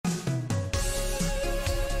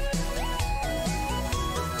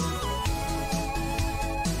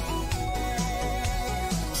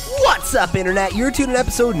What's up, Internet? You're tuned in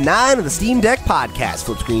episode 9 of the Steam Deck Podcast,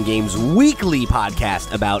 Flip Screen Games' weekly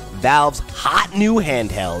podcast about Valve's hot new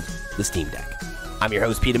handheld, the Steam Deck. I'm your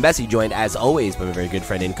host, Pete and Bessie, joined as always by my very good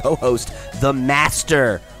friend and co-host, the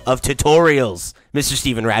master of tutorials, Mr.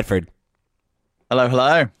 Steven Radford. Hello,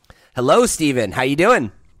 hello. Hello, Steven. How you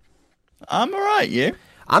doing? I'm all right, you?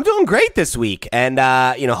 I'm doing great this week, and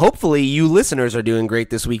hopefully you listeners are doing great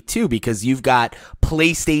this week too, because you've got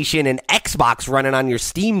PlayStation and Xbox running on your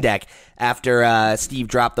Steam Deck after Steve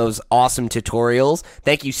dropped those awesome tutorials.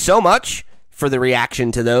 Thank you so much for the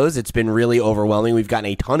reaction to those. It's been really overwhelming. We've gotten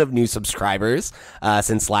a ton of new subscribers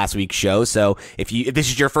since last week's show. So if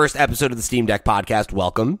this is your first episode of the Steam Deck Podcast,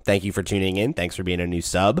 welcome. Thank you for tuning in. Thanks for being a new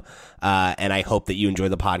sub. And I hope that you enjoy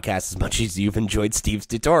the podcast as much as you've enjoyed Steve's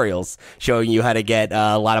tutorials, showing you how to get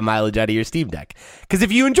a lot of mileage out of your Steam Deck. Because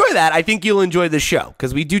if you enjoy that, I think you'll enjoy the show.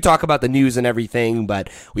 Because we do talk about the news and everything,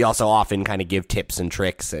 but we also often kind of give tips and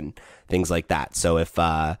tricks and things like that. So if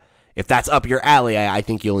that's up your alley, I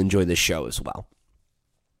think you'll enjoy the show as well.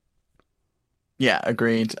 Yeah,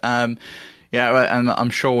 agreed. And I'm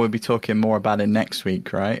sure we'll be talking more about it next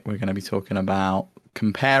week, right? We're going to be talking about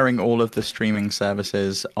comparing all of the streaming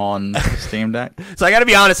services on Steam Deck. So I got to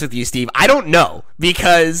be honest with you, Steve. I don't know,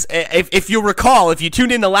 because if you recall, if you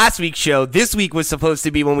tuned in to last week's show, this week was supposed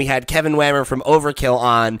to be when we had Kevin Whammer from Overkill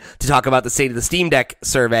on to talk about the state of the Steam Deck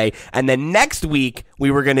survey, and then next week we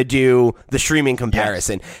were going to do the streaming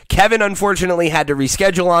comparison. Yes. Kevin unfortunately had to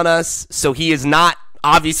reschedule on us, so he is not.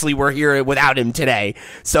 Obviously, we're here without him today.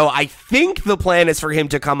 So I think the plan is for him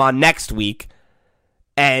to come on next week,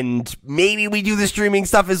 and maybe we do the streaming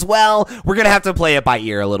stuff as well. We're going to have to play it by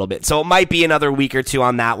ear a little bit. So it might be another week or two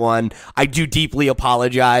on that one. I do deeply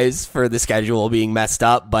apologize for the schedule being messed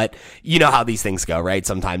up, but you know how these things go, right?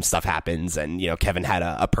 Sometimes stuff happens, and, Kevin had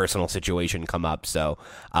a personal situation come up. So,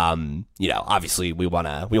 obviously we want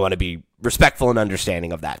to be respectful and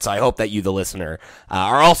understanding of that. So I hope that you, the listener,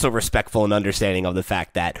 are also respectful and understanding of the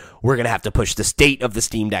fact that we're going to have to push the state of the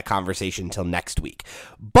Steam Deck conversation till next week.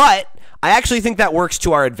 But I actually think that works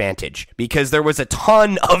to our advantage, because there was a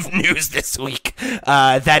ton of news this week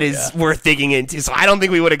that is worth digging into. So I don't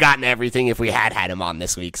think we would have gotten everything if we had him on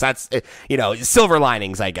this week. So that's, silver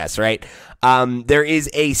linings, I guess, right? There is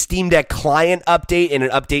a Steam Deck client update and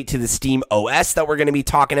an update to the Steam OS that we're going to be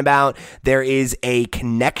talking about. There is a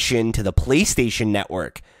connection to the PlayStation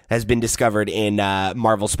Network has been discovered in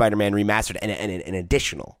Marvel Spider-Man Remastered, and an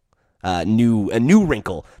additional a new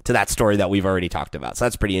wrinkle to that story that we've already talked about. So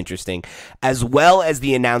that's pretty interesting, as well as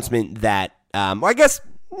the announcement that, I guess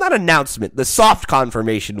not announcement, the soft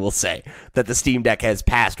confirmation, we'll say, that the Steam Deck has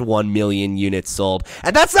passed 1 million units sold.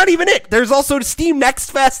 And that's not even it. There's also Steam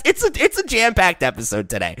Next Fest. It's a jam-packed episode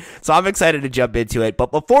today, so I'm excited to jump into it.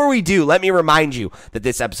 But before we do, let me remind you that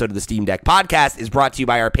this episode of the Steam Deck Podcast is brought to you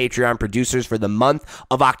by our Patreon producers for the month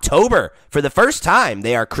of October. For the first time,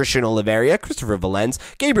 they are Christian Oliveria, Christopher Valenz,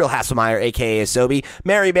 Gabriel Hasselmeyer, a.k.a. Asobi,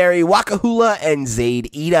 Mary Berry, Wakahula, and Zaid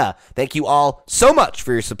Ida. Thank you all so much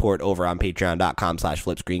for your support over on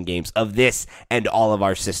patreon.com/flipscreengames of this and all of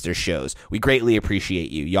our sister shows. We greatly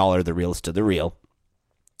appreciate you. Y'all are the realest of the real.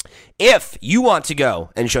 If you want to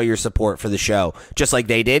go and show your support for the show, just like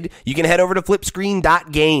they did, you can head over to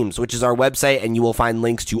flipscreen.games, which is our website, and you will find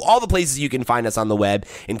links to all the places you can find us on the web,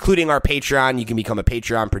 including our Patreon. You can become a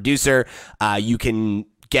Patreon producer. You can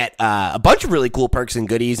get a bunch of really cool perks and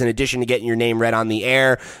goodies. In addition to getting your name read on the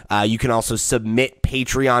air, you can also submit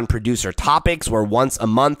Patreon producer topics, where once a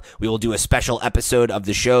month we will do a special episode of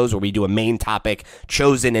the shows where we do a main topic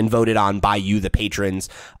chosen and voted on by you, the patrons.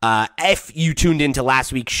 If you tuned into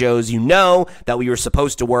last week's shows, you know that we were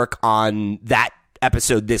supposed to work on that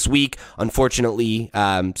episode this week. Unfortunately,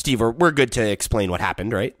 Steve, we're good to explain what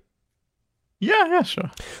happened, right? Yeah,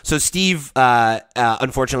 sure. So Steve,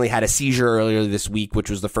 unfortunately, had a seizure earlier this week, which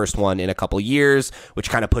was the first one in a couple years,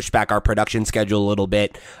 which kind of pushed back our production schedule a little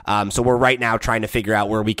bit. So we're right now trying to figure out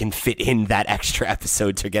where we can fit in that extra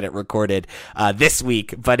episode to get it recorded this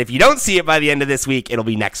week. But if you don't see it by the end of this week, it'll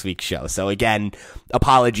be next week's show. So again,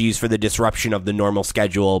 apologies for the disruption of the normal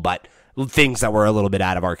schedule, but things that were a little bit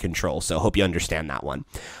out of our control. So hope you understand that one.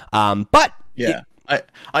 Yeah.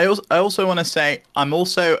 I also want to say I'm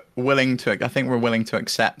also willing to. I think we're willing to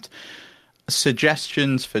accept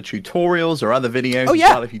suggestions for tutorials or other videos as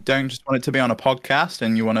well. If you don't just want it to be on a podcast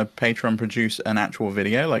and you want to Patreon produce an actual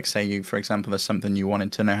video, like say you, for example, there's something you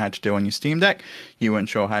wanted to know how to do on your Steam Deck, you weren't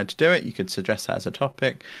sure how to do it, you could suggest that as a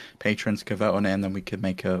topic. Patrons could vote on it, and then we could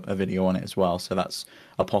make a video on it as well. So that's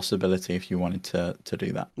a possibility if you wanted to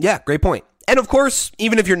do that. Yeah, great point. And of course,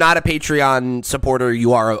 even if you're not a Patreon supporter,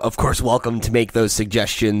 you are, of course, welcome to make those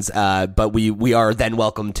suggestions. But we are then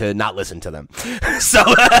welcome to not listen to them. So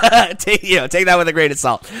take that with a grain of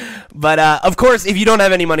salt. But of course, if you don't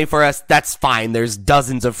have any money for us, that's fine. There's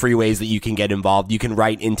dozens of free ways that you can get involved. You can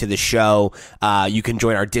write into the show. You can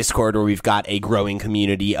join our Discord, where we've got a growing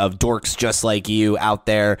community of dorks just like you out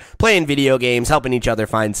there playing video games, helping each other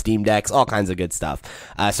find Steam Decks, all kinds of good stuff.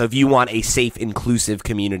 So if you want a safe, inclusive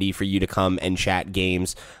community for you to come and chat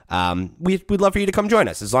games, we'd love for you to come join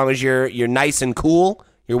us. As long as you're nice and cool,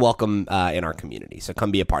 you're welcome in our community. So come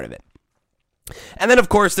be a part of it. And then, of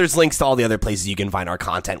course, there's links to all the other places you can find our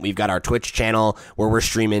content. We've got our Twitch channel where we're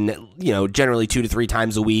streaming, generally 2 to 3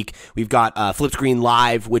 times a week. We've got Flip Screen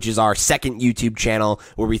Live, which is our second YouTube channel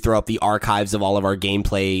where we throw up the archives of all of our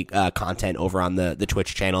gameplay content over on the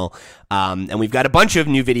Twitch channel. And we've got a bunch of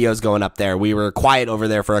new videos going up there. We were quiet over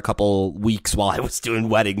there for a couple weeks while I was doing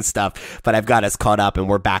wedding stuff, but I've got us caught up and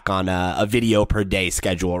we're back on a video per day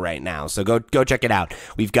schedule right now. So go check it out.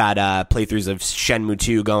 We've got playthroughs of Shenmue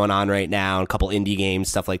 2 going on right now, a couple indie games,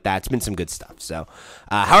 stuff like that. It's been some good stuff. So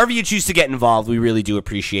however you choose to get involved, we really do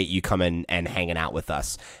appreciate you coming and hanging out with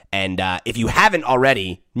us. And if you haven't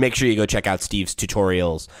already, make sure you go check out Steve's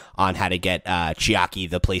tutorials on how to get Chiaki,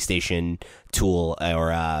 the PlayStation tool,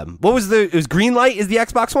 or it was Greenlight is the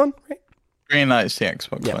Xbox one, right? Greenlight is the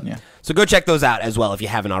Xbox one, yeah. So go check those out as well if you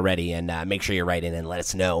haven't already, and make sure you write in and let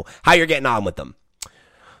us know how you're getting on with them.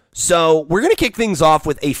 So we're going to kick things off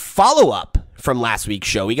with a follow-up from last week's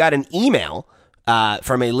show. We got an email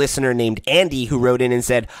from a listener named Andy, who wrote in and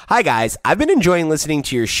said, "Hi guys, I've been enjoying listening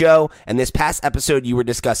to your show, and this past episode you were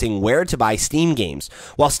discussing where to buy Steam games.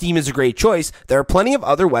 While Steam is a great choice, there are plenty of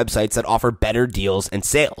other websites that offer better deals and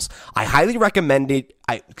sales. I highly recommend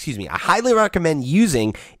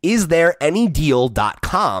using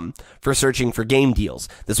istthereanydeal.com for searching for game deals.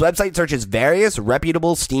 This website searches various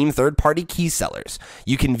reputable Steam third-party key sellers.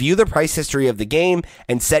 You can view the price history of the game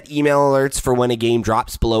and set email alerts for when a game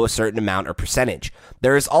drops below a certain amount or percentage.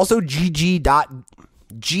 There is also gg.deals,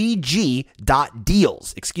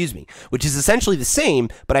 which is essentially the same,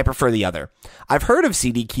 but I prefer the other. I've heard of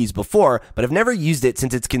CD Keys before, but I've never used it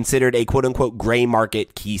since it's considered a quote-unquote gray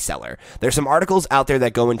market key seller. There's some articles out there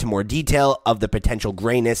that go into more detail of the potential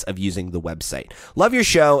grayness of using the website. Love your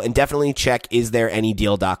show, and definitely check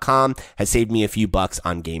istthereanydeal.com. Has saved me a few bucks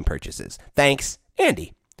on game purchases. Thanks,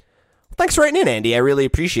 Andy." Thanks for writing in, Andy. I really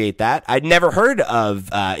appreciate that. I'd never heard of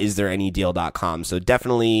istthereanydeal.com, so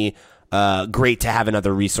definitely great to have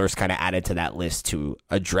another resource kind of added to that list to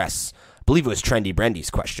address, I believe it was Trendy Brendy's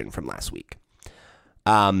question from last week.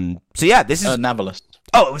 So yeah, this is Navalus.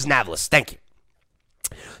 Oh, it was Navalus. Thank you.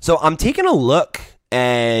 So I'm taking a look,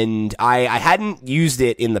 and I hadn't used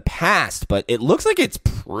it in the past, but it looks like it's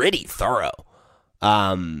pretty thorough.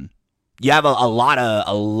 You have a lot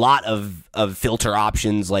of filter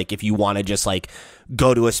options, like if you want to just like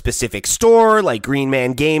go to a specific store like Green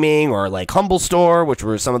Man Gaming or like Humble Store, which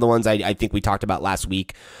were some of the ones I think we talked about last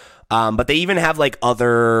week. But they even have like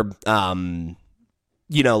other, like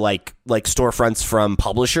storefronts from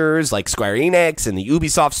publishers like Square Enix and the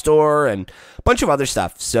Ubisoft store and a bunch of other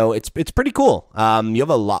stuff. So it's pretty cool. You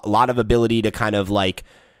have a lot of ability to kind of like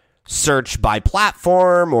search by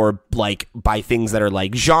platform or like by things that are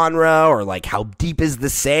like genre or like how deep is the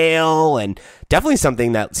sale, and definitely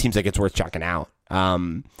something that seems like it's worth checking out.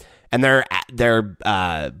 And they're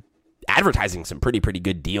advertising some pretty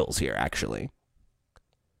good deals here, actually.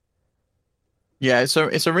 Yeah, so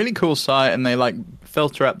it's a really cool site, and they like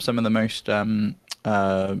filter up some of the most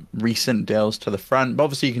recent deals to the front. But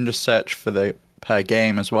obviously, you can just search for the per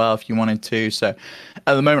game as well if you wanted to. So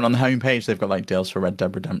at the moment on the homepage, they've got like deals for Red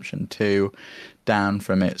Dead Redemption 2 down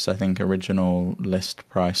from its, I think, original list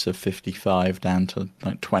price of $55 down to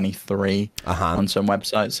like $23 on some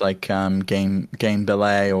websites like Game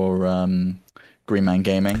Belay or Green Man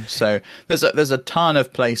Gaming. So there's a ton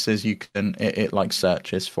of places you can it like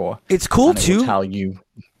searches for. It's cool too. It will tell you.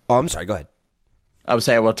 Oh, I'm sorry. Go ahead. I would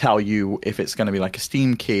say it will tell you if it's going to be like a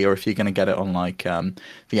Steam key or if you're going to get it on like the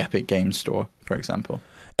Epic Games Store, for example.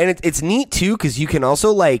 And it's neat too because you can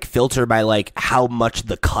also like filter by like how much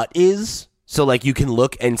the cut is. So like you can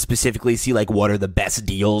look and specifically see like what are the best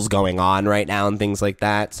deals going on right now and things like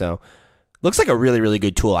that. So looks like a really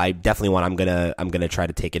good tool. I definitely want. I'm gonna try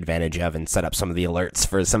to take advantage of and set up some of the alerts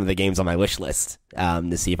for some of the games on my wish list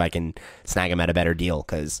to see if I can snag them at a better deal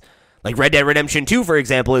because. Like Red Dead Redemption 2, for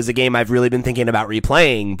example, is a game I've really been thinking about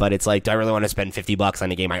replaying, but it's like, do I really want to spend $50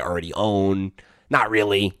 on a game I already own? Not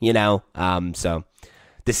really, you know? So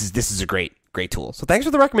this is a great tool. So thanks for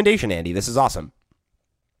the recommendation, Andy. This is awesome.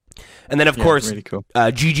 And then, of course, really cool.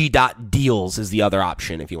 GG.deals is the other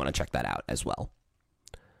option if you want to check that out as well.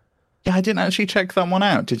 Yeah, I didn't actually check that one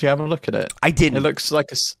out. Did you have a look at it? I didn't. It looks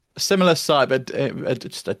like a similar site, but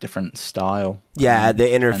just a different style. Yeah, the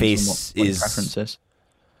interface what is preferences.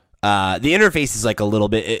 The interface is like a little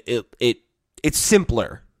bit. It's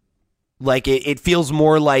simpler. Like it feels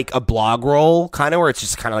more like a blog roll, kind of, where it's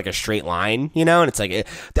just kind of like a straight line, you know. And it's like it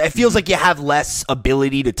feels like you have less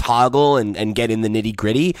ability to toggle and get in the nitty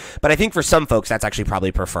gritty. But I think for some folks, that's actually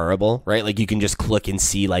probably preferable, right? Like you can just click and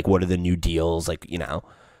see like what are the new deals, like, you know.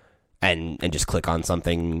 And just click on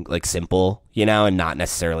something like simple, you know, and not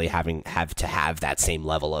necessarily have to have that same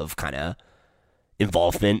level of kind of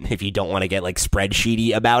involvement if you don't want to get like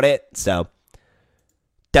spreadsheety about it. So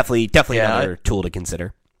definitely another tool to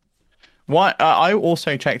consider. I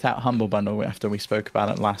also checked out Humble Bundle after we spoke about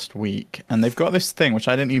it last week, and they've got this thing which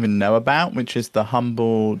I didn't even know about, which is the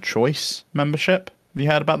Humble Choice membership. Have you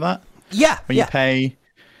heard about that? Yeah. When you pay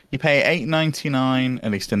 $8.99,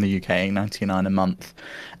 at least in the UK, $8.99 a month,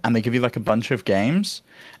 and they give you like a bunch of games.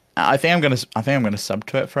 I think I'm gonna sub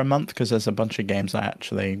to it for a month because there's a bunch of games I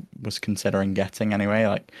actually was considering getting anyway.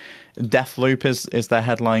 Like Deathloop is their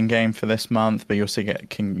headline game for this month, but you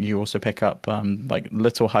also pick up like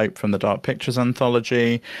Little Hope from the Dark Pictures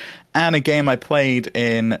anthology, and a game I played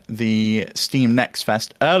in the Steam Next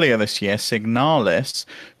Fest earlier this year, Signalis,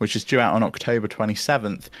 which is due out on October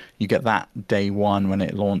 27th. You get that day one when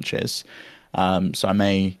it launches. So I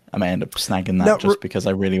may end up snagging that because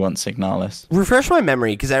I really want Signalis. Refresh my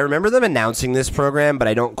memory, because I remember them announcing this program, but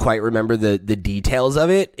I don't quite remember the details of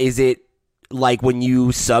it. Is it like when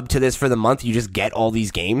you sub to this for the month, you just get all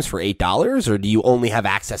these games for $8, or do you only have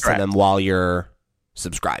access to them while you're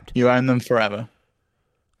subscribed? You own them forever.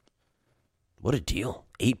 What a deal!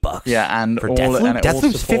 $8. Yeah, and for Deathloop.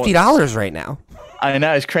 Deathloop's $50 right now. I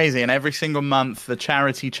know, it's crazy, and every single month the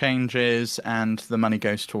charity changes, and the money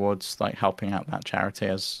goes towards like helping out that charity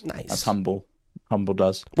as Humble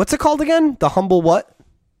does. What's it called again? The Humble what?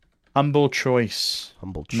 Humble Choice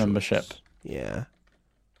membership. Yeah,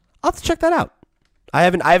 I'll have to check that out. I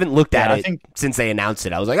haven't looked at it since they announced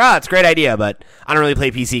it. I was like, it's a great idea, but I don't really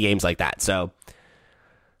play PC games like that, so.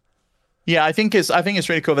 Yeah, I think it's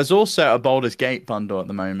really cool. There's also a Baldur's Gate bundle at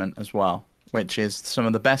the moment as well, which is some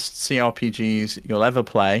of the best CRPGs you'll ever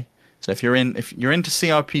play. So if you're into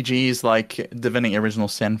CRPGs like Divinity Original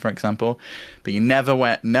Sin, for example, but you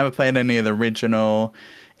never played any of the original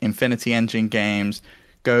Infinity Engine games,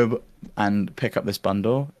 go and pick up this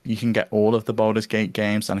bundle. You can get all of the Baldur's Gate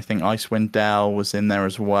games, and I think Icewind Dale was in there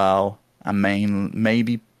as well, and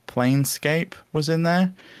maybe Planescape was in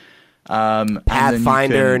there.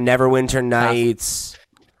 Pathfinder, Neverwinter Nights.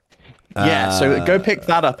 So go pick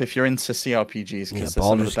that up if you're into CRPGs, because they're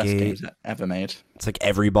some of the best games ever made. It's like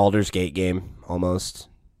every Baldur's Gate game, almost.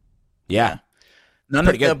 Yeah. None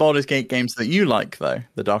of the Baldur's Gate games that you like, though.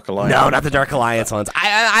 The Dark Alliance. No, not the Dark Alliance ones.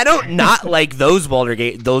 I don't not like those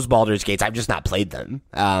Baldur's Gates. I've just not played them.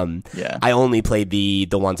 I only played the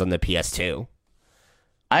ones on the PS2.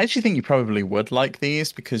 I actually think you probably would like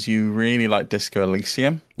these because you really like Disco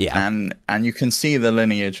Elysium. Yeah. And you can see the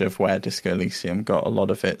lineage of where Disco Elysium got a lot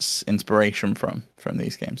of its inspiration from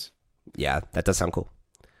these games. Yeah, that does sound cool.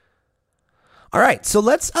 All right, so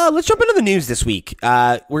let's jump into the news this week.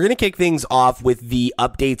 We're going to kick things off with the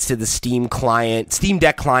updates to the Steam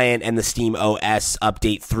Deck client, and the Steam OS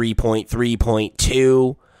update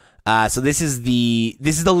 3.3.2. So this is the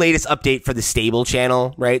latest update for the stable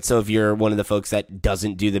channel, right? So if you're one of the folks that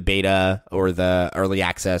doesn't do the beta or the early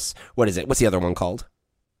access, what is it? What's the other one called?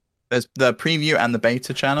 There's the preview and the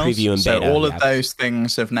beta channels. Preview and beta. So all of those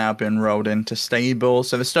things have now been rolled into stable.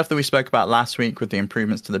 So the stuff that we spoke about last week with the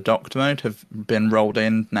improvements to the docked mode have been rolled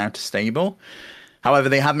in now to stable. However,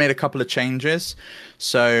 they have made a couple of changes.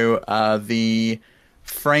 So the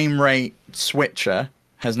frame rate switcher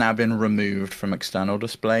has now been removed from external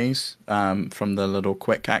displays, from the little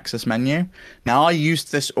quick access menu. Now, I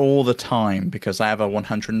used this all the time because I have a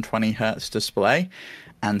 120 hertz display,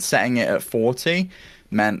 and setting it at 40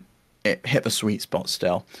 meant it hit the sweet spot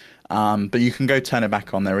still. But you can go turn it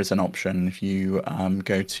back on. There is an option. If you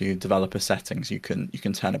go to developer settings, you can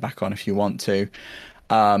turn it back on if you want to.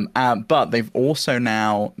 But they've also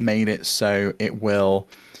now made it so it will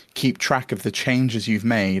keep track of the changes you've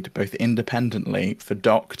made, both independently for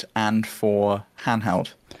docked and for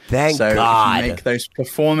handheld. Thank God. So if you make those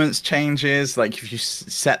performance changes, like if you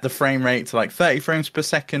set the frame rate to like 30 frames per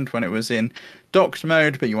second when it was in docked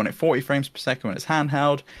mode, but you want it 40 frames per second when it's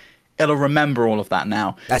handheld, it'll remember all of that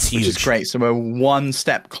now. That's huge. Which is great. So we're one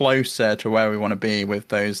step closer to where we want to be with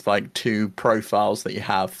those like two profiles that you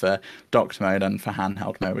have for docked mode and for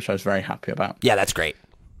handheld mode, which I was very happy about. Yeah, that's great.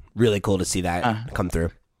 Really cool to see that come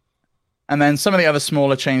through. And then some of the other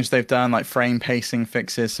smaller changes they've done, like frame pacing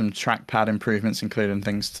fixes, some trackpad improvements, including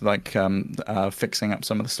things to like fixing up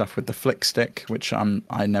some of the stuff with the flick stick, which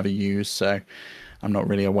I never use, so I'm not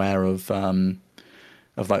really aware of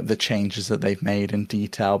like the changes that they've made in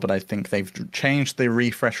detail. But I think they've changed the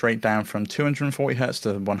refresh rate down from 240 hertz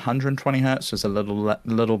to 120 hertz, so it's a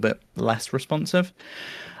little bit less responsive.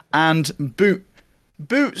 And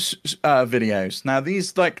boots videos. Now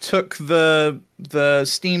these like took the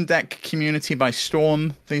Steam Deck community by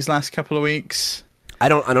storm these last couple of weeks. I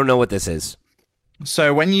don't know what this is.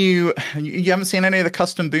 So when you haven't seen any of the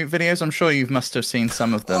custom boot videos, I'm sure you must have seen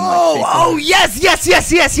some of them. Yes.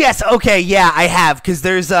 Okay, yeah, I have, because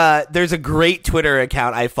there's a great Twitter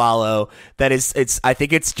account I follow that I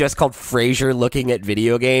think it's just called Frasier Looking at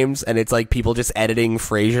Video Games, and it's like people just editing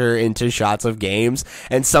Frasier into shots of games,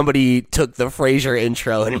 and somebody took the Frasier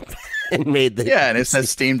intro and made the and it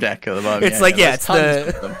says Steam Deck at the bottom. It's it's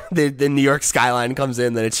the New York skyline comes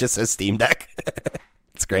in, then it's just a Steam Deck.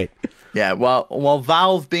 It's great. Yeah, well,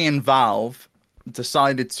 Valve being Valve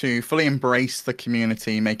decided to fully embrace the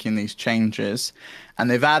community making these changes,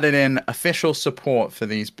 and they've added in official support for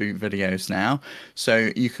these boot videos now.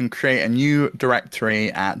 So you can create a new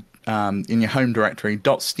directory at in your home directory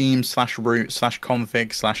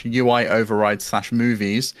 .steam/root/config/UI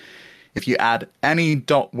override/movies. If you add any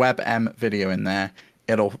 .webm video in there,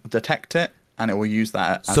 it'll detect it and it will use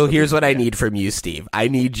that. So here's what I need from you, Steve. I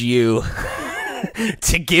need you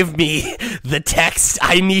to give me the text.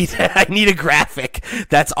 I need a graphic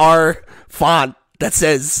that's our font that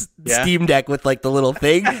says Steam Deck with like the little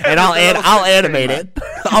thing, and I'll animate it.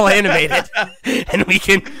 I'll animate it, and we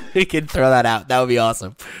can throw that out. That would be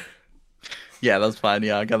awesome. Yeah, that's fine.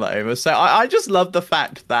 Yeah, I'll get that over. So I just love the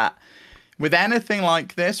fact that with anything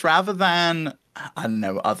like this, rather than, I don't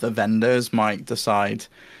know, other vendors might decide,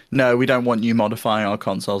 no, we don't want you modifying our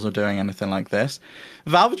consoles or doing anything like this,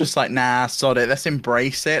 Valve are just like, nah, sod it. Let's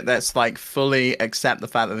embrace it. Let's like fully accept the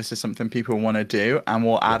fact that this is something people want to do, and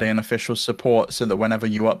we'll add in official support so that whenever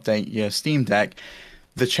you update your Steam Deck,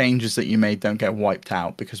 the changes that you made don't get wiped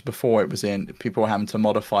out. Because before people were having to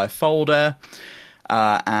modify a folder,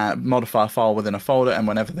 modify a file within a folder, and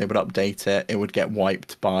whenever they would update it, it would get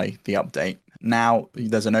wiped by the update. Now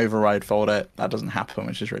there's an override folder. That doesn't happen,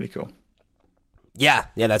 which is really cool. Yeah,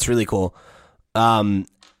 that's really cool.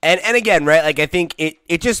 And again, right, like I think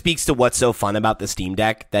it just speaks to what's so fun about the Steam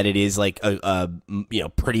Deck, that it is like a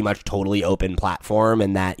pretty much totally open platform,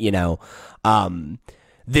 and that,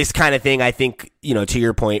 this kind of thing, I think, to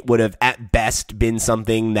your point, would have at best been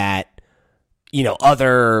something that,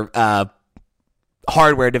 other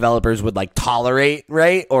hardware developers would like tolerate,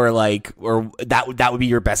 right? Or that would be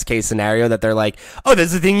your best case scenario, that they're like, oh, this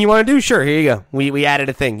is the thing you want to do? Sure, here you go. We added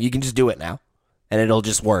a thing. You can just do it now, and it'll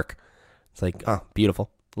just work. It's like, oh, beautiful.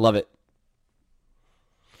 Love it.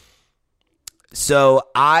 So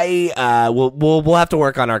we'll have to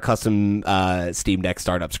work on our custom Steam Deck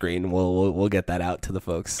startup screen. We'll get that out to the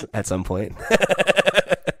folks at some point.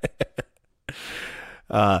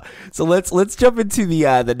 So let's jump into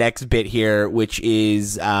the next bit here, which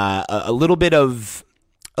is a little bit of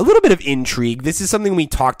intrigue. This is something we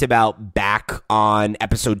talked about back on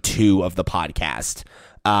episode 2 of the podcast,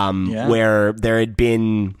 where there had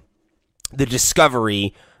been the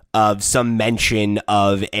discovery of some mention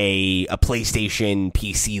of a PlayStation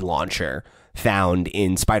PC launcher found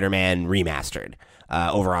in Spider-Man Remastered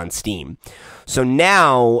over on Steam. So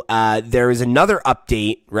now there is another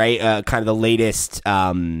update, right? Kind of the latest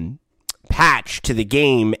patch to the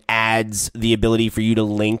game adds the ability for you to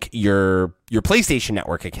link your PlayStation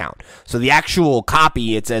Network account. So the actual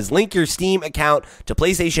copy, it says, link your Steam account to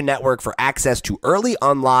PlayStation Network for access to early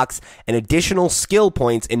unlocks and additional skill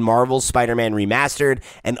points in Marvel's Spider-Man Remastered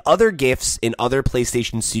and other gifts in other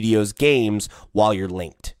PlayStation Studios games while you're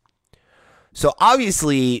linked. So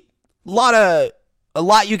obviously, a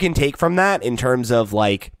lot you can take from that in terms of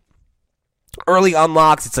like early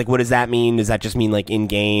unlocks. It's like, what does that mean? Does that just mean like in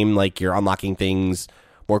game, like you're unlocking things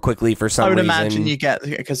more quickly for some reason? I would imagine you get,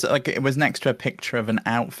 because like it was next to a picture of an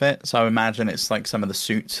outfit, so I would imagine it's like some of the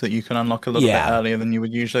suits that you can unlock a little bit earlier than you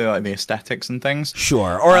would usually, like the aesthetics and things.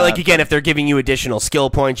 Sure. Or like again, if they're giving you additional skill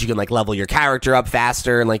points, you can like level your character up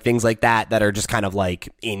faster and like things like that are just kind of like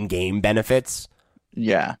in-game benefits.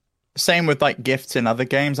 Yeah. Same with like gifts in other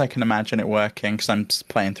games. I can imagine it working, because I'm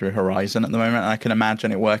playing through Horizon at the moment. And I can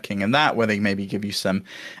imagine it working in that, where they maybe give you some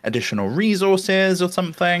additional resources or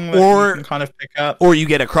something that you can kind of pick up. Or you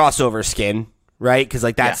get a crossover skin, right? Because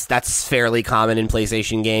like that's fairly common in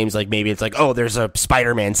PlayStation games. Like maybe it's like, oh, there's a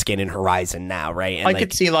Spider-Man skin in Horizon now, right? And I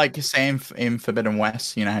could see like say in Forbidden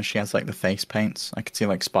West, you know how she has like the face paints. I could see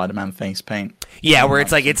like Spider-Man face paint. Yeah, where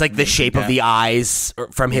it's like the shape of the eyes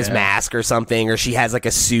from his mask or something, or she has like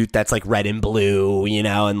a suit that's like red and blue, you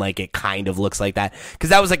know, and like it kind of looks like that. Because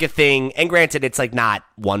that was like a thing. And granted, it's like not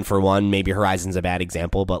one for one. Maybe Horizon's a bad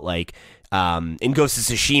example, but like in Ghost of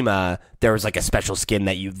Tsushima, there was like a special skin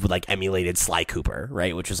that you like emulated Sly Cooper,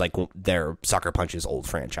 right? Which was like their Sucker Punch's old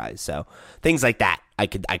franchise. So things like that, I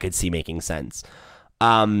could see making sense.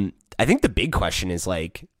 I think the big question is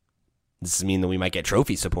like, does this mean that we might get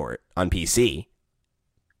trophy support on PC?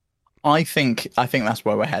 I think that's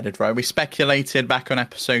where we're headed, right? We speculated back on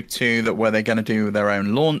episode 2 that were they going to do their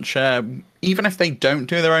own launcher. Even if they don't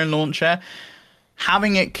do their own launcher,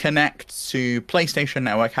 having it connect to PlayStation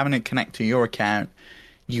Network, having it connect to your account,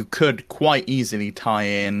 you could quite easily tie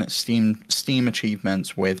in Steam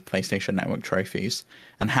achievements with PlayStation Network trophies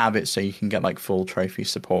and have it so you can get like full trophy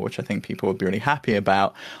support, which I think people would be really happy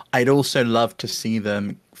about. I'd also love to see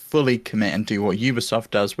them fully commit and do what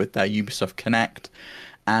Ubisoft does with their Ubisoft Connect,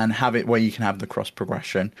 and have it where you can have the cross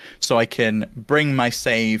progression. So I can bring my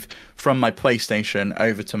save from my PlayStation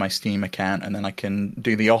over to my Steam account, and then I can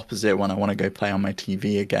do the opposite when I want to go play on my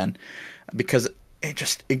TV again. Because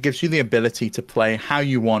it gives you the ability to play how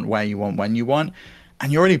you want, where you want, when you want,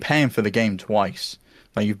 and you're already paying for the game twice.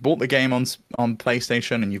 Like, you've bought the game on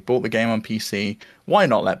PlayStation and you've bought the game on PC. Why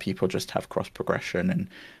not let people just have cross progression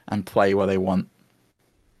and play where they want?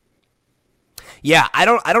 Yeah, I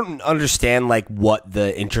don't understand like what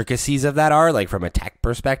the intricacies of that are, like from a tech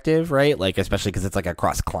perspective, right? Like especially because it's like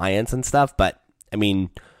across clients and stuff. But I mean,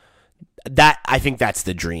 I think that's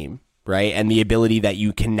the dream, right? And the ability that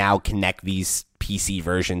you can now connect these PC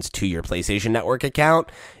versions to your PlayStation Network account,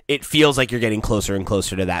 it feels like you're getting closer and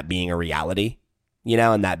closer to that being a reality, you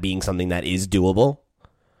know, and that being something that is doable.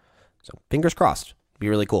 So fingers crossed, be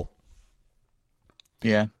really cool.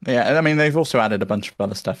 Yeah. I mean, they've also added a bunch of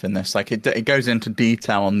other stuff in this. Like it goes into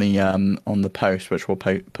detail on the post, which we'll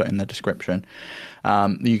put in the description.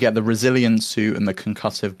 You get the resilience suit and the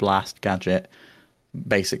concussive blast gadget,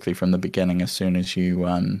 basically from the beginning as soon as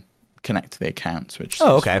you connect to the accounts, which is,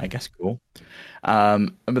 I guess, cool. But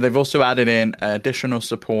they've also added in additional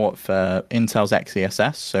support for Intel's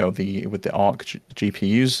XeSS, so with the Arc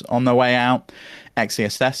GPUs on their way out.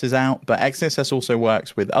 XeSS is out, but XeSS also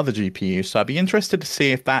works with other GPUs, so I'd be interested to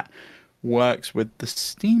see if that works with the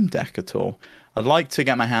Steam Deck at all. I'd like to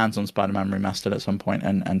get my hands on Spider-Man Remastered at some point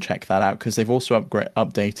and check that out, because they've also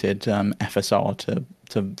updated FSR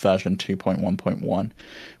to version 2.1.1,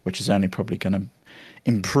 which is only probably going to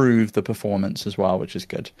improve the performance as well, which is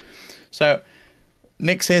good. So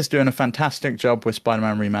Nix here's doing a fantastic job with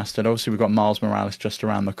Spider-Man Remastered. Obviously, we've got Miles Morales just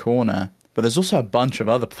around the corner, but there's also a bunch of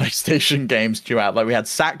other PlayStation games due out. Like we had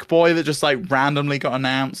Sackboy that just like randomly got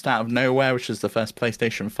announced out of nowhere, which is the first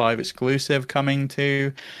PlayStation 5 exclusive coming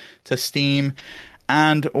to Steam.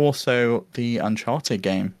 And also the Uncharted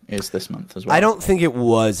game is this month as well. I don't think it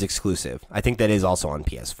was exclusive. I think that is also on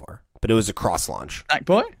PS4, but it was a cross launch.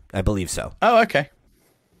 Sackboy? I believe so. Oh, okay.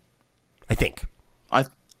 I think.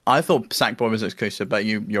 I thought Sackboy was exclusive, but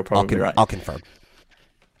you're probably right. I'll confirm.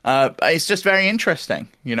 It's just very interesting,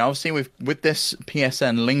 you know. Obviously, with this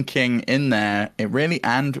PSN linking in there, it really,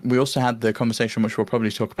 and we also had the conversation, which we'll probably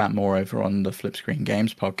talk about more over on the Flip Screen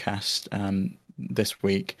Games podcast this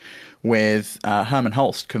week, with Herman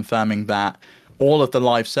Holst confirming that all of the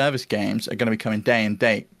live service games are going to be coming day and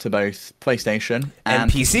date to both PlayStation and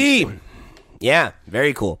PC. Yeah,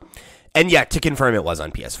 very cool. And yeah, to confirm, it was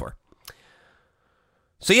on PS4.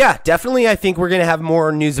 So yeah, definitely I think we're going to have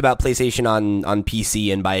more news about PlayStation on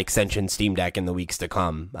PC and by extension Steam Deck in the weeks to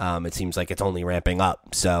come. It seems like it's only ramping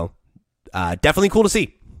up. So definitely cool to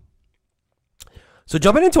see. So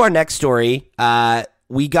jumping into our next story,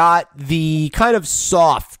 we got the kind of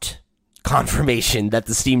soft confirmation that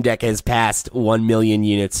the Steam Deck has passed 1 million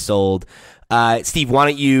units sold. Steve, why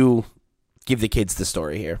don't you give the kids the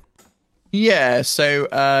story here? Yeah, so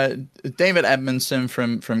David Edmondson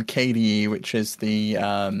from KDE, which is the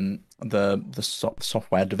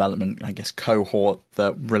software development, I guess, cohort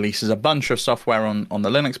that releases a bunch of software on the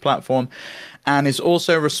Linux platform, and is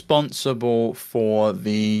also responsible for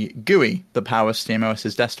the GUI that powers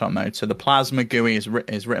SteamOS's desktop mode. So the Plasma GUI is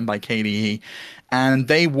written by KDE, and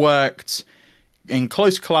they worked in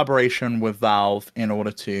close collaboration with Valve in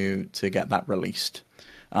order to get that released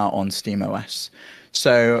on SteamOS.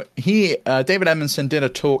 So David Edmondson did a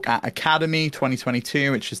talk at Academy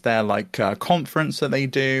 2022, which is their conference that they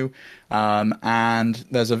do. And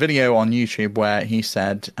there's a video on YouTube where he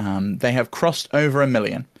said they have crossed over 1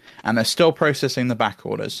 million. and they're still processing the back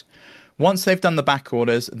orders. Once they've done the back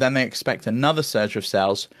orders, then they expect another surge of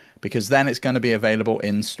sales because then it's going to be available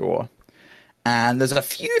in store. And there's a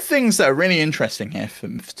few things that are really interesting here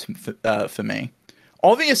for me.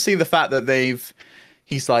 Obviously, the fact that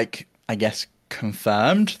he's like, I guess,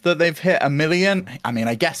 confirmed that they've hit 1 million. I mean,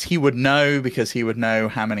 I guess he would know because he would know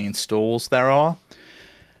how many installs there are.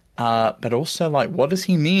 But also, like, what does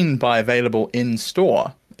he mean by available in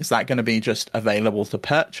store? Is that going to be just available to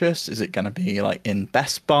purchase? Is it going to be like in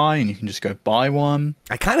Best Buy and you can just go buy one?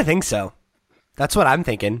 I kind of think so. That's what I'm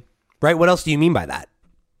thinking. Right? What else do you mean by that?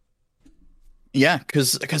 Yeah,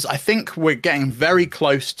 because I think we're getting very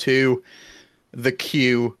close to the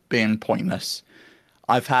queue being pointless.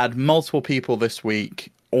 I've had multiple people this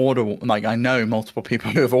week order, like I know multiple people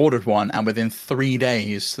who have ordered one, and within 3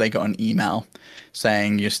 days they got an email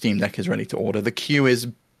saying your Steam Deck is ready to order. The queue is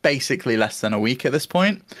basically less than a week at this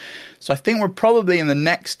point. So I think we're probably in the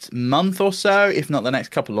next month or so, if not the next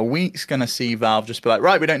couple of weeks, going to see Valve just be like,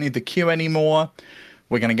 right, we don't need the queue anymore.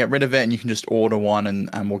 We're going to get rid of it and you can just order one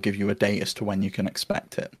and we'll give you a date as to when you can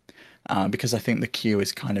expect it. Because I think the queue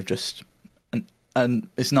is kind of just, and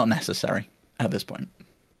it's not necessary at this point.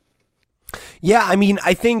 Yeah, I mean,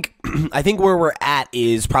 I think where we're at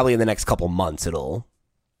is probably in the next couple months it'll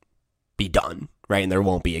be done, right? And there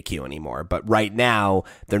won't be a queue anymore. But right now,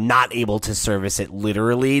 they're not able to service it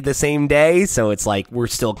literally the same day, so it's like we're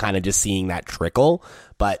still kind of just seeing that trickle.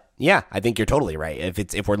 But yeah, I think you're totally right.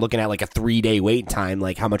 If we're looking at like a 3-day wait time,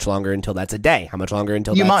 like how much longer until that's a day? How much longer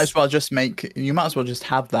until you might as well just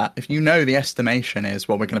have that. If you know the estimation is,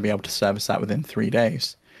 well, we're going to be able to service that within 3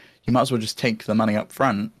 days, you might as well just take the money up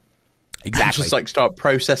front. Exactly. Just like start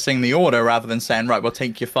processing the order rather than saying, right, we'll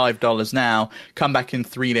take your $5 now, come back in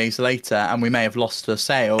 3 days later, and we may have lost a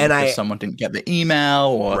sale because someone didn't get the email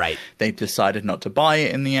or they decided not to buy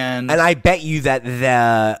it in the end. And I bet you that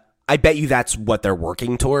that's what they're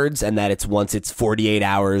working towards, and that once it's 48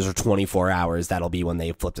 hours or 24 hours, that'll be when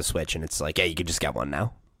they flip the switch, and it's like, hey, you could just get one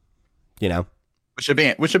now, you know, which would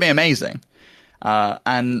be amazing.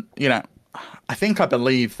 And you know, I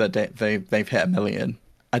believe that they've hit 1 million.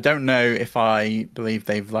 I don't know if I believe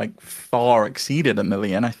they've like far exceeded 1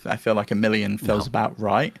 million. I feel like 1 million feels about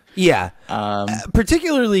right. Yeah.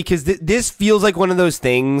 Particularly because this feels like one of those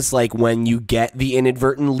things like when you get the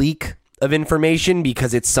inadvertent leak of information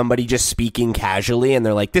because it's somebody just speaking casually and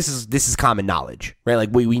they're like, this is common knowledge, right?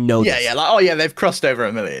 Like we know this. Yeah, like, oh yeah, they've crossed over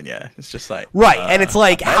 1 million. Yeah, it's just like right, and it's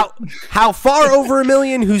like how far over 1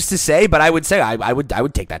 million? Who's to say? But I would say I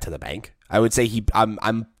would take that to the bank. I would say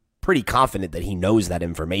I'm pretty confident that he knows that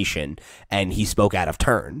information and he spoke out of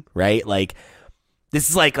turn, right? Like this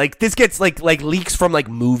is like this gets like leaks from like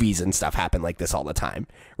movies and stuff happen like this all the time,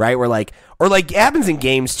 right? Where like, or like it happens in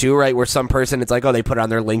games too, right? Where some person, it's like, oh, they put it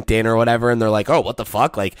on their LinkedIn or whatever and they're like, oh, what the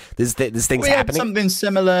fuck? Like this thing's happening. Something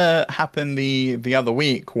similar happened the other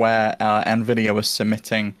week where NVIDIA was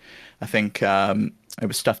submitting, I think it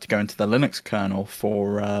was stuff to go into the Linux kernel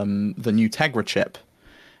for the new Tegra chip.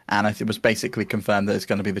 And it was basically confirmed that it's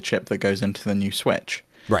going to be the chip that goes into the new Switch.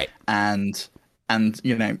 Right. And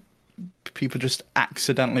you know, people just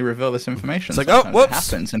accidentally reveal this information. It's like, oh, whoops.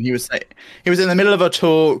 It happens. And he was in the middle of a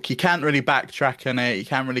talk. You can't really backtrack on it. You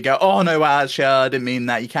can't really go, oh, no, actually, I didn't mean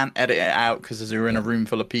that. You can't edit it out because you're in a room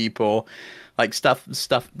full of people. Like stuff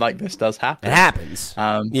like this does happen. It happens.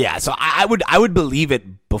 Yeah, so I would believe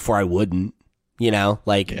it before I wouldn't, you know?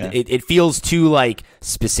 Like, it feels too, like,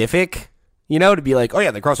 specific. You know, to be like, oh,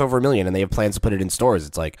 yeah, they cross over 1 million and they have plans to put it in stores.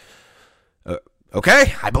 It's like,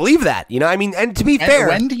 okay, I believe that. You know, I mean, and to be fair.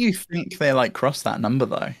 When do you think they, like, crossed that number,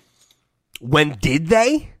 though? When did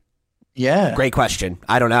they? Yeah. Great question.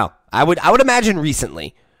 I don't know. I would imagine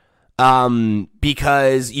recently.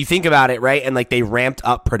 Because you think about it, right? And, like, they ramped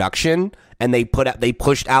up production and they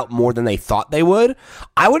pushed out more than they thought they would.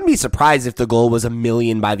 I wouldn't be surprised if the goal was 1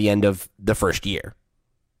 million by the end of the first year.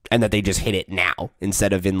 And that they just hit it now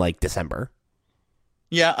instead of in, like, December.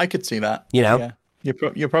 Yeah, I could see that. You know? Yeah,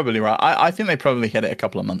 you're probably right. I think they probably hit it a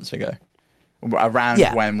couple of months ago, around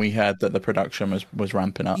when we heard that the production was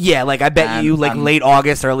ramping up. Yeah, like I bet you like late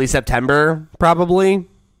August, early September, probably.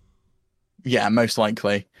 Yeah, most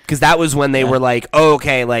likely. Because that was when they were like, oh,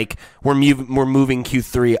 okay, like we're moving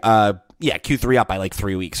Q3, Q3 up by like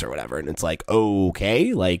 3 weeks or whatever, and it's like,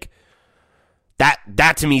 okay, like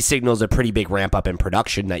that to me signals a pretty big ramp up in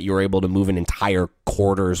production that you're able to move an entire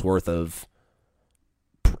quarter's worth of,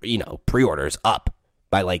 you know, pre-orders up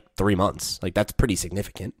by like 3 months. Like that's pretty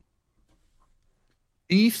significant.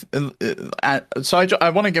 So I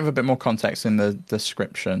want to give a bit more context in the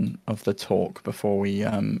description of the talk before we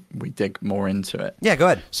dig more into it. Yeah, go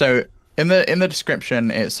ahead. So In the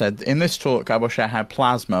description, it said, in this talk, I will share how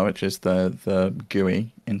Plasma, which is the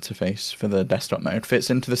GUI interface for the desktop mode, fits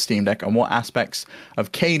into the Steam Deck and what aspects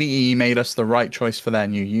of KDE made us the right choice for their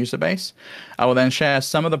new user base. I will then share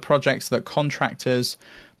some of the projects that contractors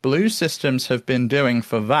Blue Systems have been doing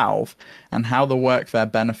for Valve and how the work there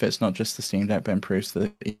benefits not just the Steam Deck but improves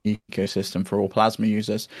the ecosystem for all Plasma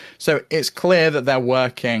users. So it's clear that they're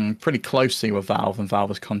working pretty closely with Valve, and Valve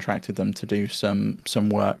has contracted them to do some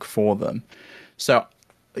work for them. So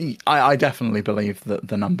I definitely believe that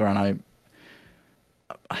the number, and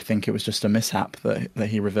I think it was just a mishap that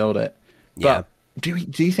he revealed it. Yeah. But do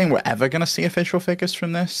you think we're ever going to see official figures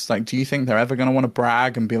from this? Like, do you think they're ever going to want to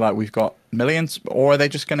brag and be like, we've got millions? Or are they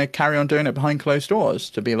just going to carry on doing it behind closed doors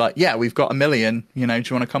to be like, yeah, we've got 1 million, do you want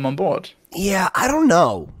to come on board? Yeah, I don't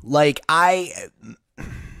know. Like,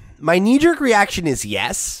 my knee-jerk reaction is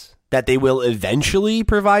yes, that they will eventually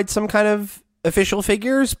provide some kind of official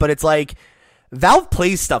figures, but it's like, Valve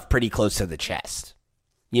plays stuff pretty close to the chest.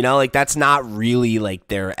 Like, that's not really, like,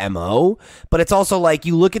 their MO. But it's also, like,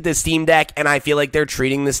 you look at the Steam Deck, and I feel like they're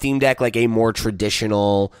treating the Steam Deck like a more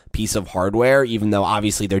traditional piece of hardware, even though,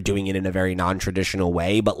 obviously, they're doing it in a very non-traditional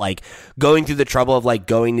way. But, like, going through the trouble of, like,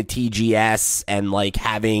 going to TGS and, like,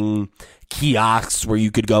 having kiosks where you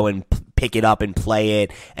could go and pick it up and play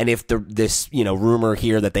it, and if this rumor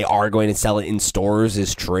here that they are going to sell it in stores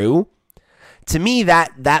is true, to me,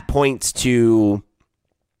 that points to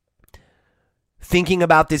thinking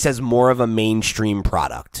about this as more of a mainstream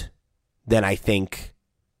product than I think,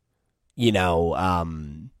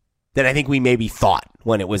 than I think we maybe thought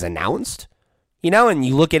when it was announced, and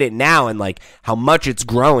you look at it now and like how much it's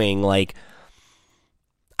growing, like,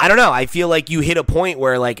 I don't know. I feel like you hit a point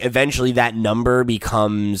where like eventually that number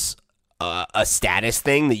becomes a status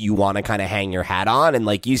thing that you want to kind of hang your hat on. And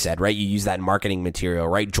like you said, right, you use that in marketing material,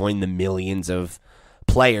 right? Join the millions of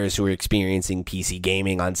players who are experiencing PC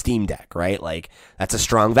gaming on Steam Deck, right? Like, that's a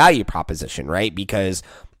strong value proposition, right? Because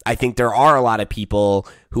I think there are a lot of people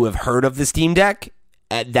who have heard of the Steam Deck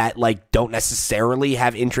that like don't necessarily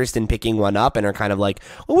have interest in picking one up and are kind of like,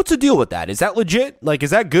 oh, what's the deal with that? Is that legit? Like, is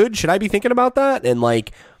that good? Should I be thinking about that? And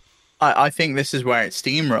like, I think this is where it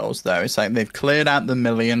steamrolls, though. It's like they've cleared out the 1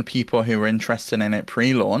 million people who were interested in it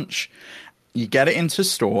pre-launch. You get it into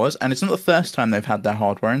stores, and it's not the first time they've had their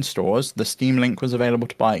hardware in stores. The Steam Link was available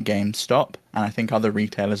to buy at GameStop, and I think other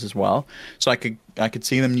retailers as well. So I could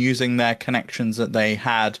see them using their connections that they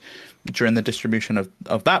had during the distribution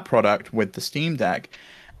of that product with the Steam Deck.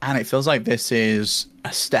 And it feels like this is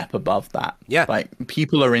a step above that. Yeah. Like,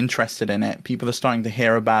 people are interested in it. People are starting to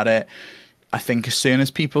hear about it. I think as soon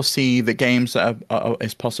as people see the games that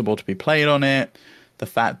is possible to be played on it, the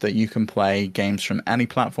fact that you can play games from any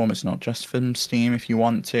platform, it's not just from Steam if you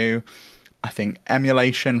want to. I think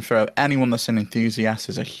emulation for anyone that's an enthusiast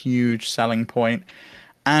is a huge selling point.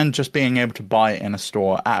 And just being able to buy it in a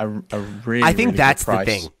store at a really, I think really that's good price.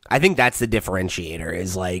 the thing. I think that's the differentiator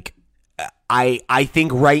is like, I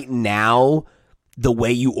think right now, the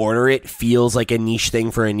way you order it feels like a niche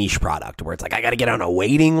thing for a niche product where it's like, I got to get on a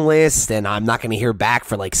waiting list and I'm not going to hear back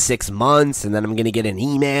for like 6 months. And then I'm going to get an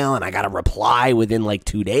email and I got to reply within like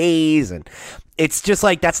 2 days. And it's just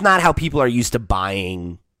like, that's not how people are used to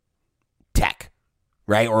buying tech,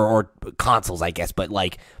 right? Or consoles, I guess, but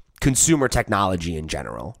like consumer technology in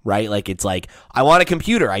general, right? Like, it's like, I want a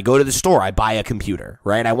computer. I go to the store. I buy a computer,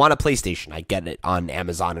 right? I want a PlayStation. I get it on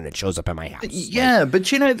Amazon and it shows up at my house. Yeah, like, but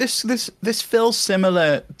this feels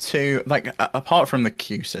similar to, like, apart from the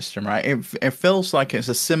queue system, right? It feels like it's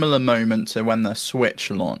a similar moment to when the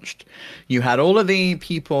Switch launched. You had all of the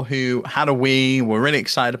people who had a Wii, were really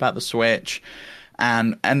excited about the Switch,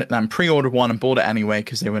 and pre-ordered one and bought it anyway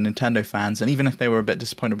because they were Nintendo fans. And even if they were a bit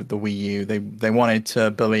disappointed with the Wii U, they wanted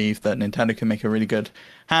to believe that Nintendo can make a really good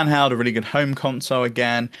handheld, a really good home console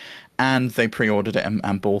again. And they pre-ordered it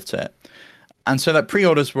and bought it. And so that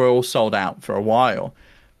pre-orders were all sold out for a while.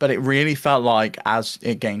 But it really felt like as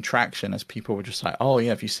it gained traction, as people were just like, oh, yeah,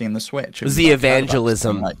 have you seen the Switch? It was the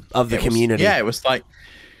evangelism of the community. Yeah, it was like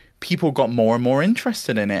people got more and more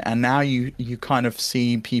interested in it, and now you kind of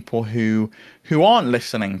see people who aren't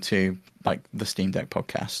listening to like the Steam Deck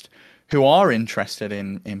podcast, who are interested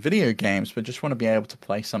in video games, but just want to be able to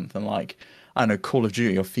play something like, I don't know, Call of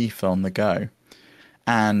Duty or FIFA on the go,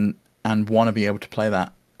 and want to be able to play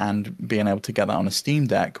that and being able to get that on a Steam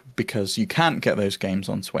Deck because you can't get those games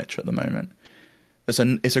on Switch at the moment.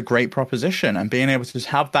 It's a great proposition, and being able to just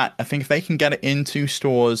have that, I think if they can get it into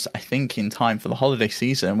stores, I think in time for the holiday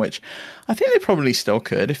season, which I think they probably still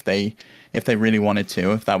could if they really wanted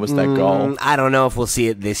to, if that was their goal. I don't know if we'll see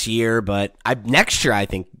it this year, but next year I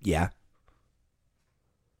think, yeah.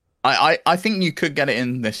 I think you could get it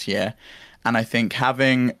in this year, and I think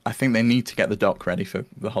they need to get the dock ready for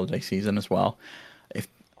the holiday season as well. If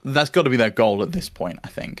that's got to be their goal at this point, I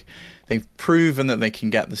think they've proven that they can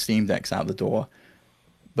get the Steam Decks out the door,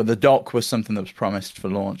 but the dock was something that was promised for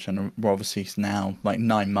launch, and we're obviously now like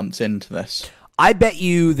 9 months into this. I bet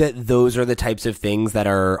you that those are the types of things that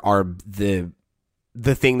are the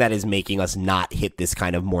thing that is making us not hit this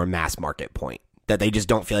kind of more mass market point. That they just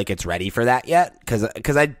don't feel like it's ready for that yet, because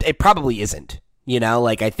it probably isn't. You know,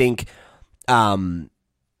 like I think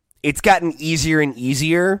it's gotten easier and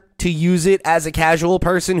easier to use it as a casual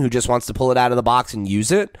person who just wants to pull it out of the box and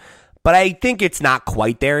use it. But I think it's not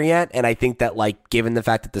quite there yet, and I think that, like, given the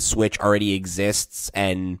fact that the Switch already exists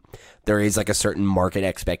and there is, like, a certain market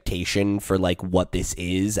expectation for, like, what this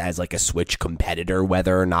is as, like, a Switch competitor,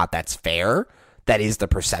 whether or not that's fair, that is the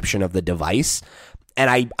perception of the device.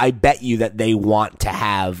 And I bet you that they want to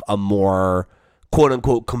have a more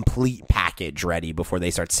quote-unquote complete package ready before they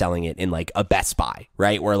start selling it in, like, a Best Buy,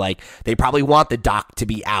 right? Where, like, they probably want the dock to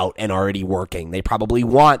be out and already working. They probably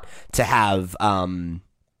want to have,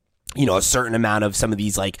 you know, a certain amount of some of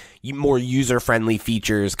these, like, more user-friendly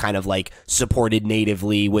features kind of, like, supported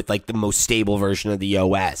natively with, like, the most stable version of the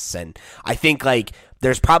OS. And I think, like,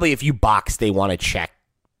 there's probably a few boxes they want to check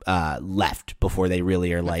left before they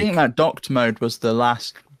really are like. I think that docked mode was the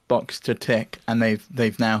last box to tick, and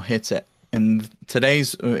they've now hit it in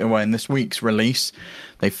this week's release.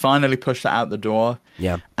 They finally pushed it out the door.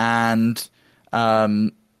 Yeah, and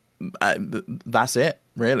that's it,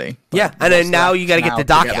 really. Yeah, and then now you got to get the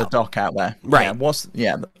dock out. The dock out there, right?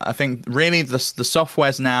 I think really the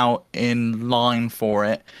software's now in line for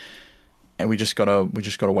it. And we just gotta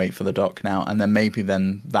wait for the dock now, and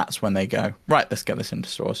then that's when they go, right, let's get this into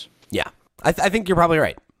stores. Yeah, I think you're probably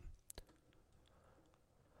right.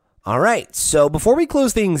 All right, so before we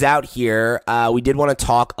close things out here, we did want to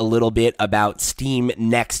talk a little bit about Steam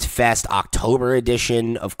Next Fest October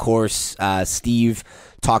edition. Of course, Steve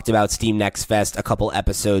talked about Steam Next Fest a couple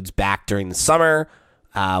episodes back during the summer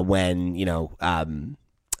when, you know,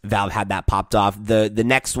 Valve had that popped off. The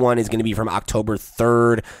next one is going to be from October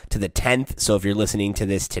 3rd to the 10th. So if you're listening to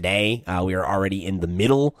this today, we are already in the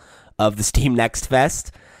middle of the Steam Next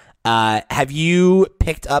Fest. Have you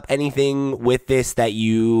picked up anything with this that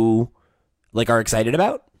you are excited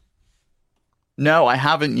about? No, I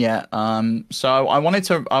haven't yet. So I wanted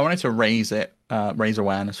to raise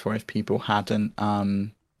awareness for if people hadn't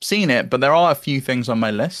seen it, but there are a few things on my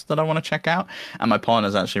list that I want to check out, and my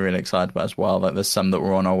partner's actually really excited about as well. Like, there's some that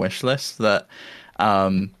were on our wish list that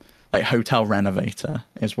like Hotel Renovator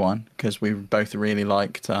is one, because we both really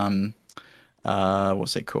liked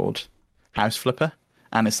what's it called, House Flipper,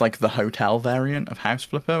 and it's like the hotel variant of House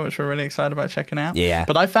Flipper, which we're really excited about checking out. Yeah,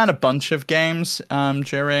 but I found a bunch of games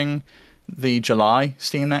during the July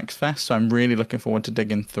Steam Next Fest, so I'm really looking forward to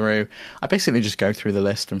digging through. I basically just go through the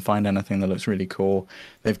list and find anything that looks really cool.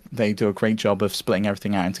 They do a great job of splitting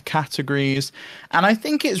everything out into categories, and I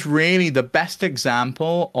think it's really the best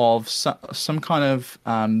example of some kind of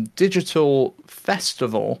digital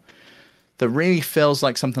festival that really feels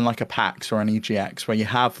like something like a PAX or an EGX, where you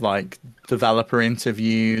have like developer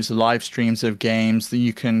interviews, live streams of games that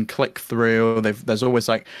you can click through. There's always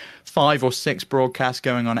like 5 or 6 broadcasts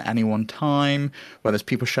going on at any one time, where there's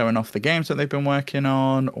people showing off the games that they've been working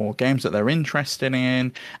on or games that they're interested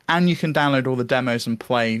in, and you can download all the demos and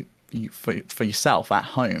play for yourself at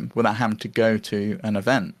home without having to go to an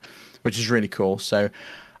event, which is really cool. So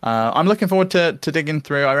I'm looking forward to digging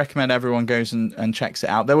through. I recommend everyone goes and checks it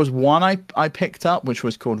out. There was one I picked up, which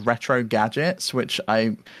was called Retro Gadgets, which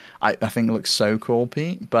I think looks so cool,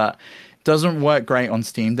 Pete, but doesn't work great on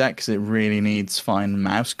Steam Deck because it really needs fine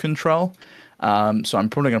mouse control. So I'm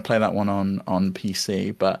probably going to play that one on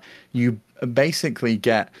PC. But you basically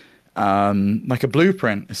get like a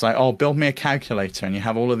blueprint. It's like, oh, build me a calculator, and you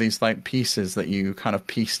have all of these like pieces that you kind of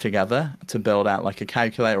piece together to build out like a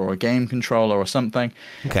calculator or a game controller or something.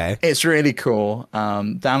 Okay, it's really cool.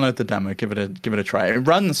 Download the demo, give it a try. It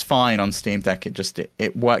runs fine on Steam Deck.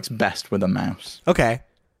 It works best with a mouse. Okay,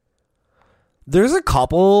 there's a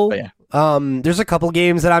couple. There's a couple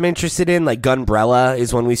games that I'm interested in, like Gunbrella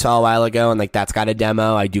is one we saw a while ago, and like that's got a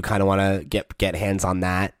demo. I do kind of want to get hands on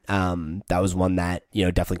that. That was one that, you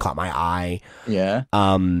know, definitely caught my eye. Yeah.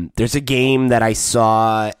 There's a game that I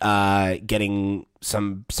saw getting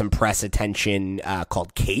some press attention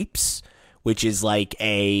called Capes, which is like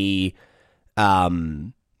it's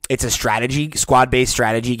a squad-based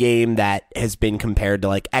strategy game that has been compared to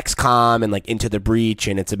like XCOM and like Into the Breach,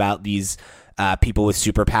 and it's about these people with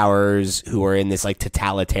superpowers who are in this like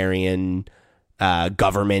totalitarian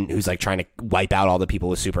government who's like trying to wipe out all the people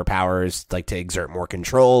with superpowers, like to exert more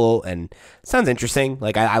control. And it sounds interesting.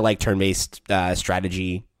 Like I like turn-based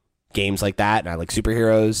strategy games like that, and I like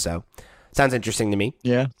superheroes, so sounds interesting to me.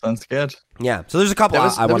 Yeah, sounds good. Yeah, so there's a couple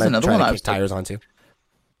I want to try to kick tires onto.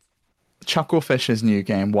 Chucklefish's new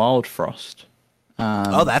game, Wild Frost.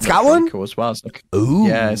 That's got one? Cool as well. It's like, ooh.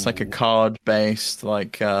 Yeah, it's like a card-based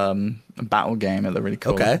like battle game at the really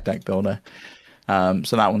cool deck builder.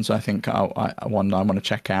 So that one's, I think, one I want to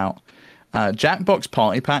check out. Jackbox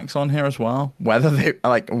Party Pack's on here as well. Whether they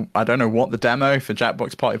I don't know what the demo for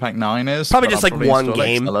Jackbox Party Pack 9 is. Probably just like one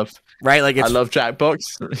game, right? Like I love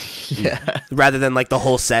Jackbox. Yeah. Rather than like the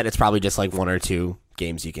whole set, it's probably just like one or two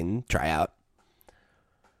games you can try out.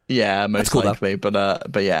 Yeah, most likely. But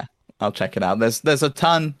yeah, I'll check it out. There's a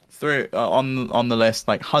ton through on the list,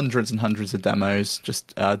 like hundreds and hundreds of demos.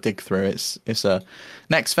 Just dig through. It's a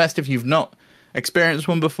Next Fest if you've not experienced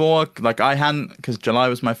one before, like I hadn't, because July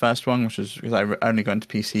was my first one, which was because I've only gone to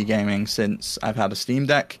PC gaming since I've had a Steam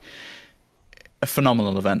Deck. A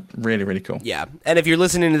phenomenal event, really, really cool. Yeah, and if you're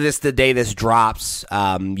listening to this the day this drops,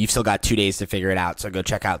 you've still got 2 days to figure it out. So go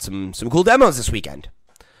check out some cool demos this weekend.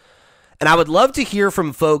 And I would love to hear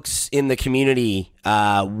from folks in the community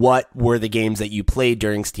what were the games that you played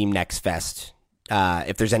during Steam Next Fest.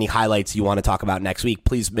 If there's any highlights you want to talk about next week,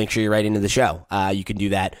 please make sure you write into the show. You can do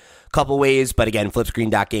that a couple ways, but again,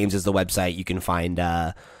 flipscreen.games is the website. You can find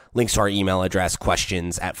links to our email address,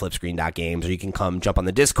 questions at flipscreen.games, or you can come jump on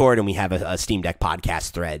the Discord, and we have a Steam Deck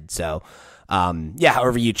podcast thread. So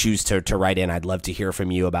however you choose to write in, I'd love to hear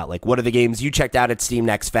from you about like what are the games you checked out at Steam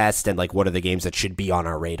Next Fest, and like what are the games that should be on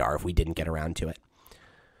our radar if we didn't get around to it.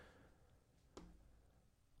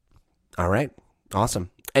 All right, awesome.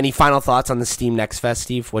 Any final thoughts on the Steam Next Fest,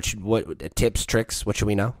 Steve? What tips, tricks? What should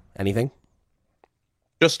we know? Anything?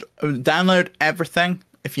 Just download everything.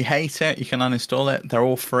 If you hate it, you can uninstall it. They're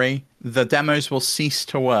all free. The demos will cease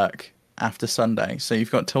to work after Sunday, so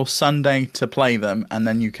you've got till Sunday to play them, and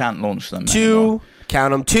then you can't launch them.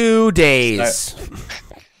 Count them, 2 days.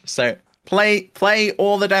 So play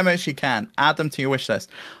all the demos you can. Add them to your wish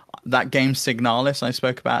list. That game Signalis I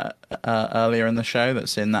spoke about earlier in the show,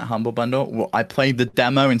 that's in that Humble Bundle. Well, I played the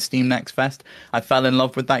demo in Steam Next Fest. I fell in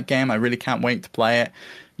love with that game. I really can't wait to play it.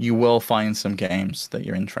 You will find some games that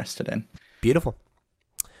you're interested in. Beautiful.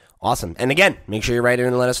 Awesome. And again, make sure you write in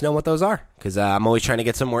and let us know what those are, because I'm always trying to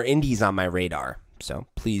get some more indies on my radar. So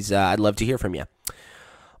please, I'd love to hear from you.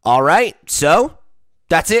 All right. So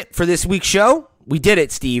that's it for this week's show. We did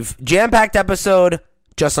it, Steve. Jam-packed episode,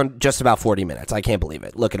 just about 40 minutes. I can't believe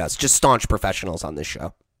it. Look at us. Just staunch professionals on this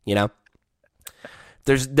show, you know?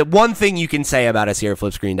 There's the one thing you can say about us here at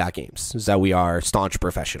flipscreen.games is that we are staunch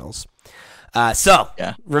professionals.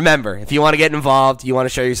 Remember, if you want to get involved, you want to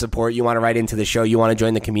show your support, you want to write into the show, you want to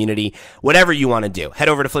join the community, whatever you want to do, head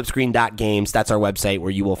over to flipscreen.games. That's our website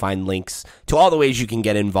where you will find links to all the ways you can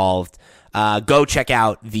get involved. Go check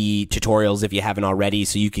out the tutorials if you haven't already,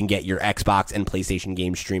 so you can get your Xbox and PlayStation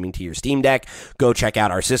games streaming to your Steam Deck. Go check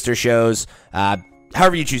out our sister shows.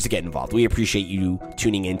 However you choose to get involved. We appreciate you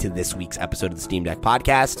tuning into this week's episode of the Steam Deck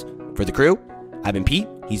Podcast. For the crew, I've been Pete.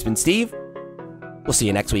 He's been Steve. We'll see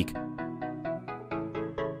you next week.